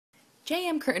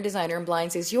JM Curtain Designer and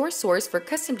Blinds is your source for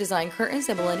custom designed curtains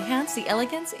that will enhance the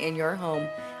elegance in your home.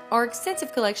 Our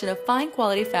extensive collection of fine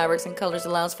quality fabrics and colors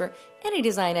allows for any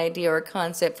design idea or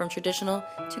concept from traditional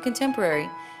to contemporary.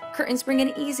 Curtains bring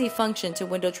an easy function to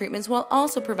window treatments while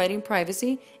also providing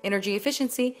privacy, energy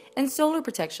efficiency, and solar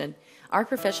protection. Our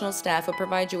professional staff will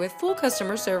provide you with full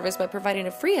customer service by providing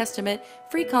a free estimate,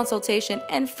 free consultation,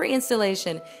 and free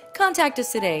installation. Contact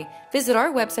us today. Visit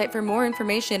our website for more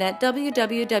information at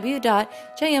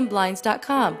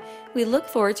www.jmblinds.com. We look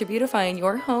forward to beautifying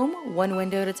your home one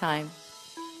window at a time.